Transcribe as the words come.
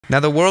Now,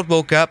 the world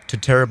woke up to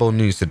terrible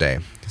news today.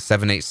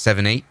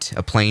 7878,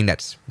 a plane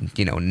that's,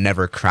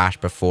 never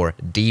crashed before,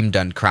 deemed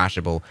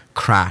uncrashable,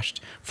 crashed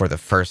for the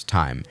first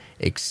time,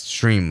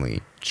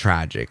 extremely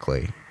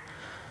tragically.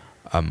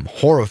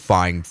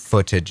 Horrifying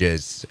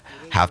footages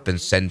have been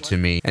sent to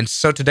me. And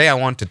so today I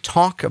want to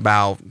talk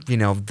about,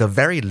 the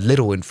very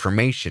little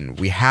information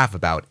we have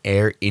about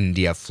Air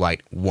India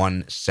Flight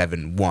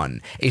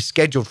 171, a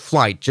scheduled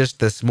flight just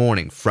this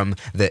morning from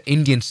the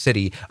Indian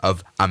city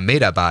of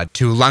Ahmedabad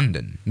to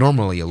London,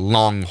 normally a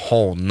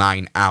long-haul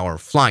 9-hour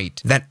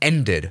flight that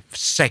ended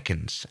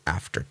seconds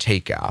after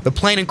takeoff. The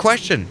plane in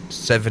question,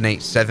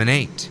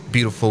 7878,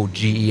 beautiful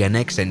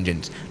GEnx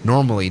engines,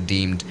 normally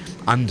deemed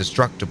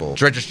undestructible.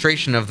 The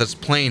registration of this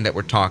plane that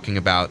we're talking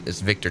about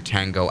is Victor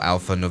Tango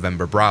Alpha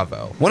November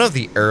Bravo. One of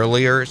the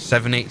earlier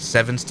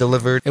 787s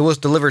delivered, it was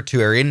delivered to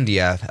Air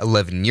India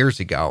 11 years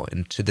ago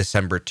into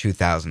December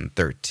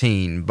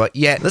 2013, but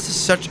yet this is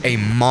such a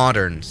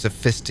modern,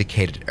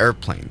 sophisticated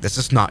airplane. This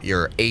is not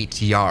your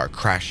ATR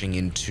crashing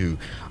into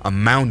a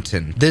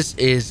mountain. This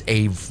is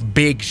a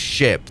big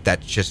ship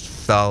that just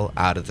fell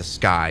out of the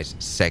skies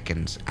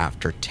seconds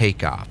after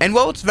takeoff. And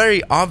well, it's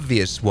very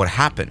obvious what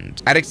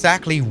happened. At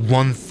exactly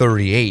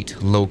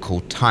 1:38 local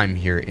time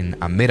here in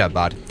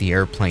Ahmedabad, the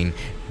airplane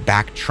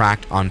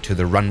backtracked onto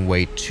the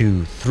runway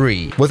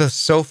 23 with a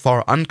so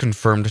far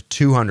unconfirmed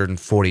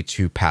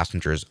 242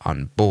 passengers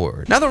on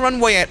board. Now, the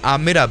runway at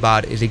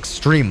Ahmedabad is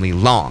extremely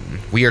long.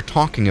 We are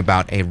talking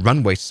about a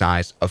runway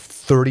size of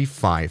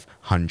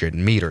 3,500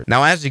 meters.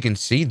 Now, as you can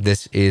see,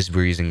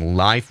 we're using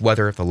live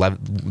weather.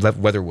 The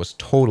weather was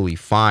totally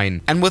fine,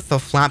 and with the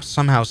flaps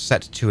somehow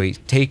set to a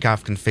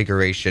takeoff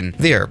configuration,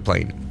 the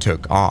airplane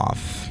took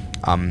off.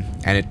 And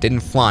it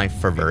didn't fly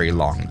for very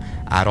long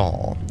at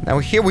all. Now,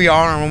 here we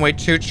are on runway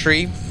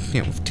 23,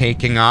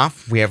 taking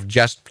off. We have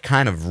just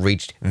kind of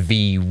reached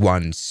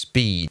V1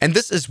 speed. And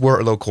this is where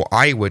a local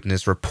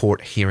eyewitness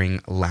report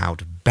hearing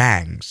loud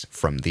bangs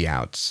from the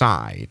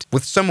outside,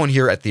 with someone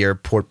here at the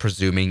airport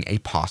presuming a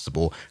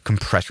possible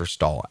compressor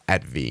stall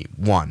at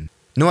V1.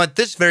 Now, at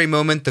this very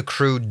moment, the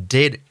crew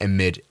did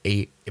emit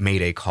a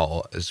mayday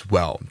call as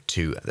well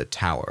to the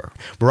tower.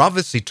 We're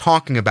obviously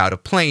talking about a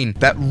plane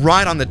that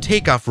right on the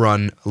takeoff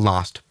run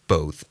lost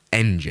both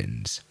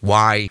engines.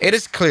 Why? It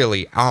is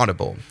clearly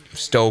audible.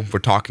 Still, we're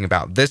talking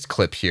about this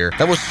clip here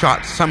that was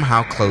shot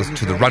somehow close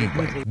to the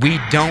runway. We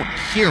don't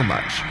hear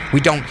much.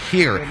 We don't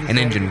hear an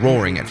engine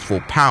roaring at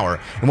full power,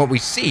 and what we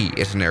see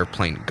is an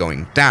airplane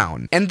going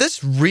down. And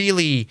this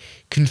really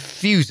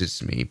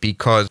confuses me,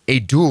 because a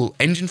dual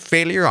engine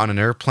failure on an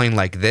airplane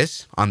like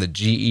this, on the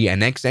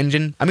GEnx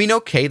engine,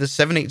 okay, the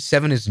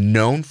 787 is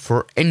known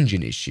for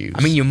engine issues.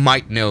 You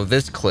might know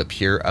this clip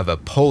here of a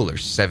Polar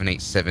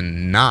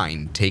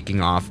 787-9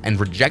 taking off and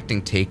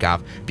rejecting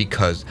takeoff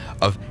because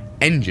of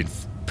engine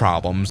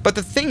problems. But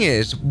the thing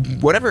is,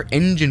 whatever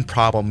engine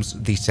problems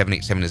the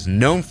 787 is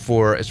known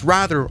for is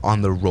rather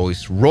on the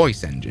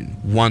Rolls-Royce engine.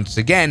 Once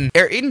again,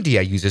 Air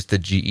India uses the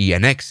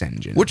GEnx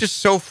engine, which is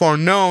so far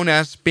known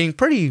as being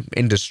pretty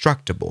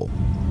indestructible.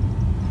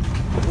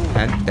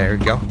 And there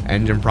you go,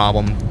 engine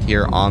problem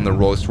here on the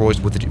Rolls-Royce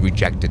with the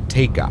rejected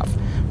takeoff.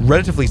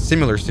 Relatively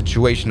similar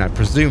situation, I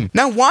presume.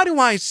 Now, why do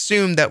I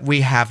assume that we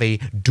have a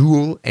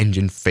dual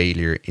engine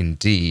failure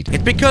indeed?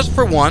 It's because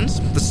for once,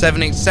 the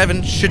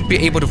 787 should be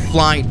able to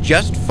fly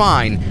just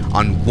fine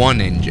on one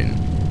engine.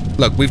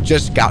 Look, we've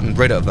just gotten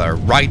rid of our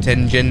right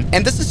engine,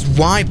 and this is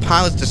why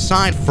pilots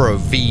decide for a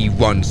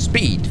V1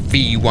 speed.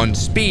 V1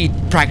 speed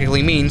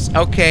practically means,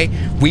 okay,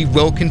 we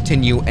will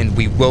continue and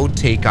we will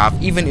take off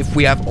even if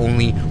we have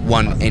only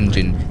one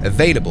engine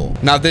available.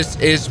 Now, this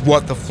is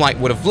what the flight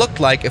would have looked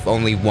like if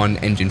only one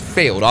engine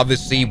failed.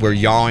 Obviously, we're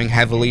yawing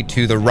heavily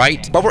to the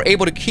right, but we're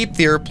able to keep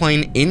the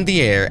airplane in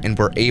the air, and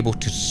we're able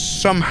to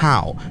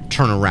somehow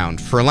turn around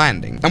for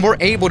landing. And we're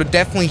able to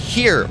definitely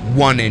hear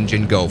one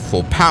engine go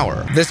full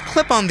power. This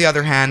clip, on the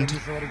other hand,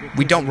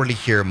 we don't really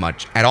hear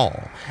much at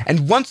all.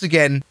 And once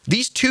again,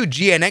 these two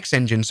GEnx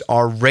engines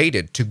are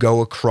rated to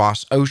go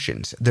across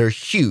oceans. They're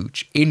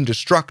huge,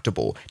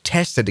 indestructible,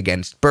 tested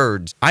against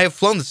birds. I have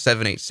flown the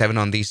 787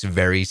 on these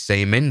very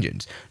same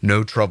engines.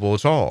 No trouble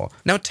at all.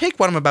 Now, take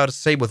what I'm about to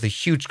say with a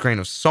huge grain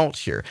of salt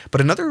here,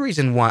 but another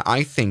reason why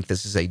I think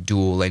this is a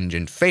dual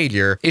engine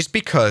failure is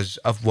because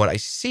of what I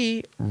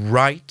see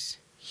right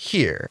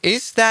here.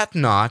 Is that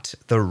not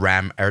the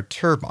ram air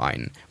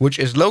turbine, which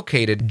is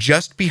located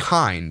just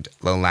behind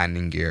the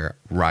landing gear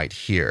right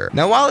here?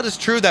 Now, while it is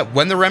true that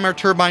when the ram air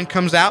turbine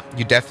comes out,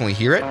 you definitely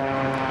hear it.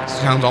 It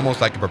sounds almost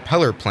like a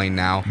propeller plane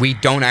now. We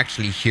don't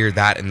actually hear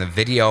that in the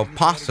video,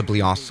 possibly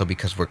also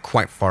because we're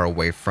quite far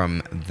away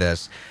from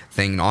this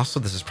thing. And also,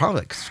 this is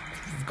probably like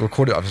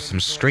recorded off some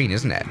screen,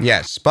 isn't it?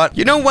 Yes, but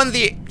when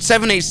the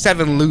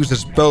 787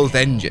 loses both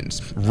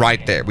engines,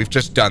 right there, we've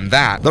just done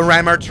that, the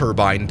ram air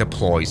turbine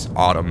deploys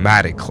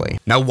automatically.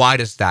 Now, why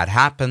does that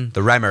happen?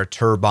 The ram air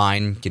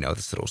turbine,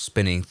 this little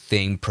spinning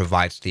thing,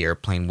 provides the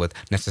airplane with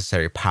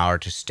necessary power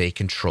to stay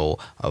control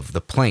of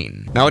the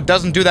plane. Now, it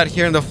doesn't do that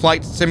here in the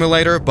flight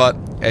simulator, but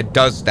it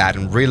does that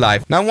in real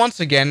life. Now,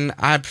 once again,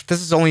 this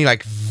is only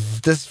like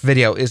this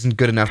video isn't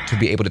good enough to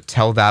be able to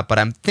tell that, but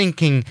I'm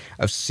thinking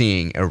of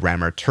seeing a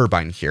rammer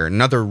turbine here.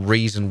 Another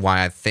reason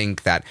why I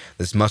think that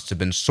this must have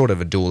been sort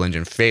of a dual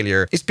engine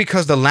failure is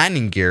because the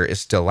landing gear is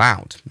still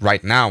out.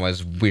 Right now,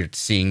 as we're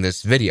seeing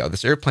this video,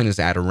 this airplane is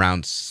at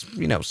around,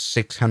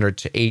 600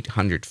 to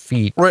 800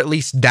 feet, or at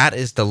least that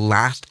is the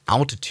last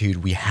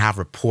altitude we have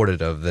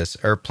reported of this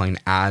airplane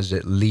as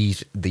it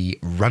leaves the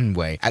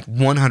runway at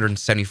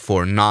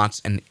 174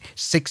 knots and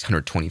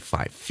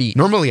 625 feet.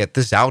 Normally at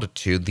this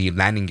altitude, the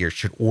landing gear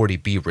should already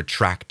be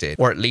retracted,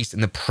 or at least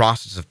in the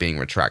process of being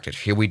retracted.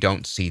 Here we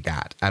don't see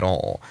that at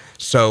all.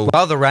 So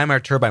while the ram air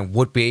turbine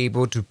would be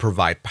able to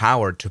provide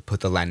power to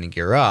put the landing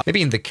gear up,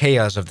 maybe in the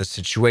chaos of the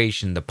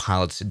situation, the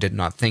pilots did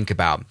not think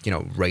about,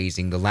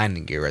 raising the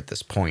landing gear at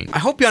this point. I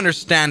hope you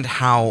understand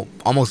how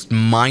almost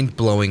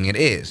mind-blowing it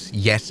is,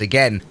 yes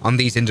again, on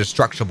these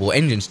indestructible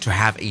engines to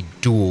have a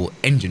dual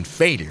engine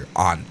failure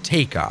on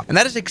takeoff. And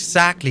that is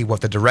exactly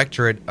what the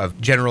Directorate of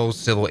General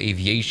Civil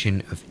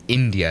Aviation of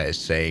India is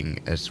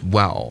saying as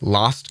well.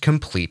 Lost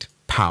complete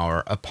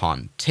power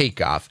upon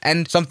takeoff.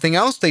 And something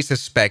else they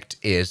suspect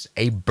is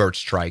a bird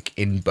strike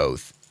in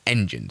both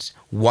engines.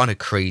 What a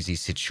crazy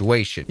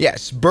situation.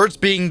 Yes, birds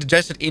being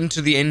digested into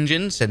the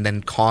engines and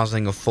then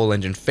causing a full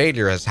engine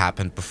failure has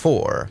happened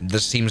before.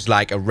 This seems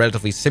like a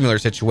relatively similar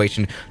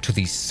situation to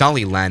the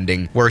Sully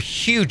landing, where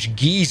huge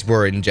geese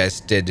were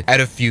ingested at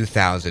a few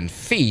thousand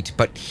feet,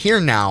 but here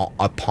now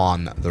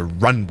upon the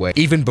runway,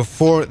 even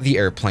before the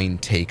airplane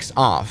takes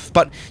off.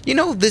 But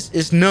this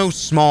is no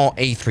small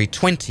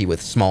A320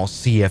 with small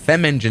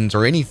CFM engines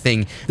or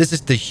anything. This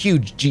is the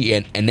huge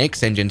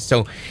GNX engine,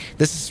 so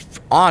this is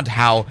odd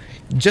how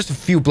just a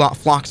few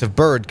flocks of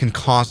bird can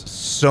cause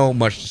so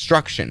much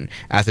destruction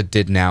as it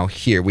did now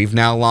here. We've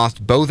now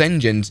lost both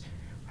engines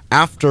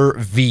after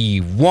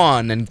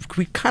V1, and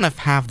we kind of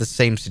have the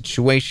same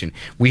situation.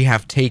 We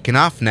have taken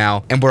off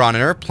now, and we're on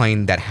an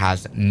airplane that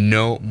has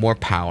no more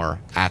power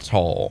at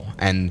all.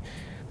 And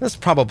this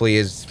probably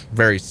is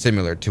very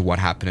similar to what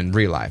happened in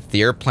real life.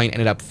 The airplane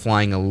ended up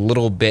flying a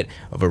little bit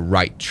of a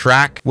right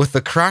track, with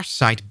the crash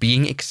site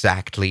being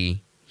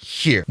exactly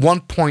here,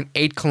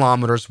 1.8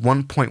 kilometers,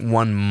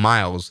 1.1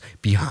 miles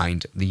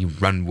behind the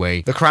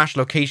runway. The crash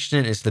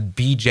location is the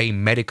BJ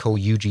Medical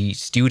UG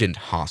Student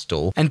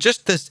Hostel, and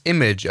just this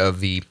image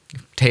of the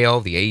tail,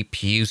 the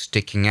APU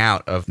sticking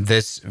out of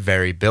this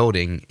very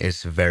building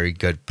is very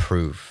good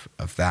proof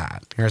of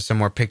that. Here are some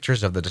more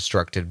pictures of the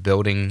destructed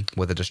building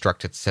with a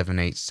destructed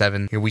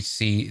 787. Here we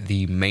see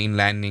the main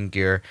landing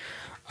gear.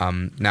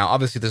 Now,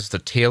 obviously, this is the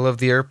tail of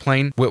the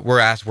airplane,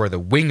 whereas where the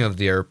wing of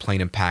the airplane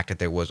impacted,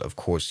 there was, of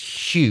course,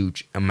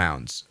 huge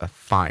amounts of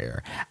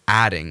fire,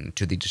 adding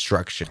to the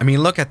destruction. I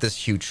mean, look at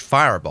this huge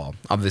fireball.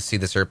 Obviously,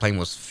 this airplane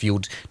was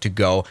fueled to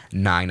go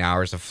 9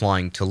 hours of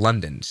flying to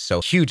London, so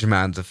huge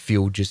amounts of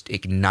fuel just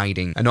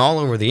igniting, and all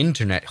over the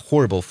internet,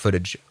 horrible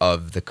footage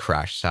of the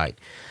crash site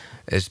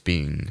is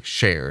being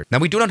shared. Now,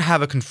 we do not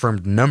have a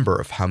confirmed number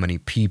of how many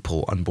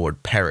people on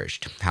board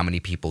perished, how many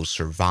people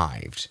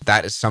survived.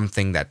 That is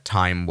something that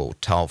time will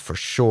tell for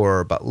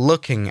sure, but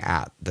looking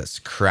at this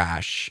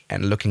crash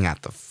and looking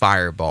at the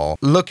fireball,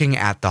 looking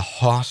at the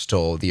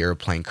hostel the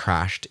airplane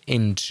crashed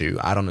into,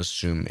 I don't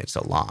assume it's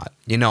a lot.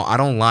 I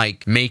don't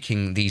like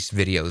making these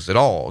videos at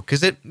all,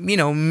 because it,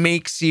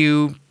 makes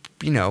you,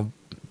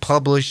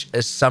 publish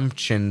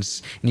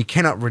assumptions, and you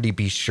cannot really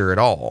be sure at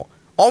all.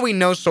 All we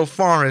know so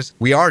far is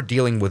we are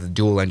dealing with a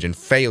dual engine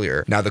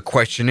failure. Now the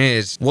question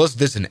is, was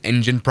this an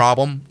engine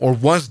problem, or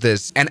was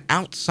this an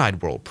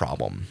outside world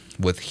problem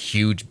with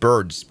huge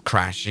birds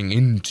crashing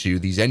into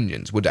these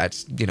engines? Would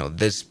that,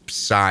 this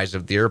size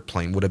of the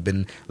airplane would have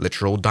been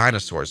literal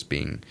dinosaurs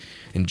being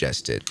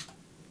ingested?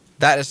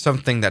 That is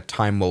something that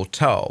time will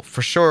tell.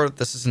 For sure,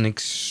 this is an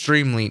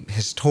extremely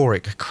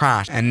historic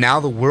crash, and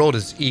now the world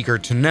is eager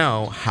to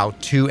know how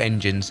two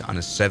engines on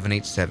a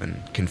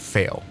 787 can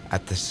fail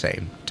at the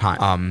same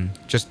time.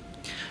 Just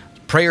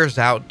prayers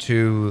out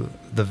to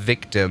the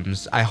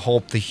victims. I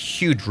hope the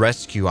huge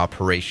rescue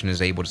operation is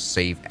able to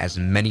save as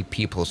many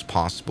people as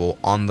possible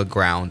on the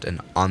ground and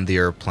on the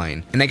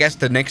airplane. And I guess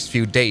the next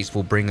few days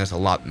will bring us a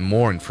lot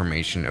more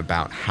information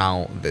about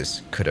how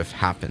this could have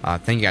happened.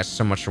 Thank you guys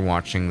so much for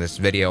watching this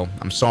video.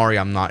 I'm sorry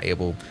I'm not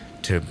able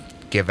to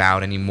give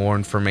out any more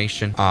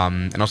information.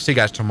 And I'll see you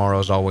guys tomorrow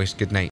as always. Good night.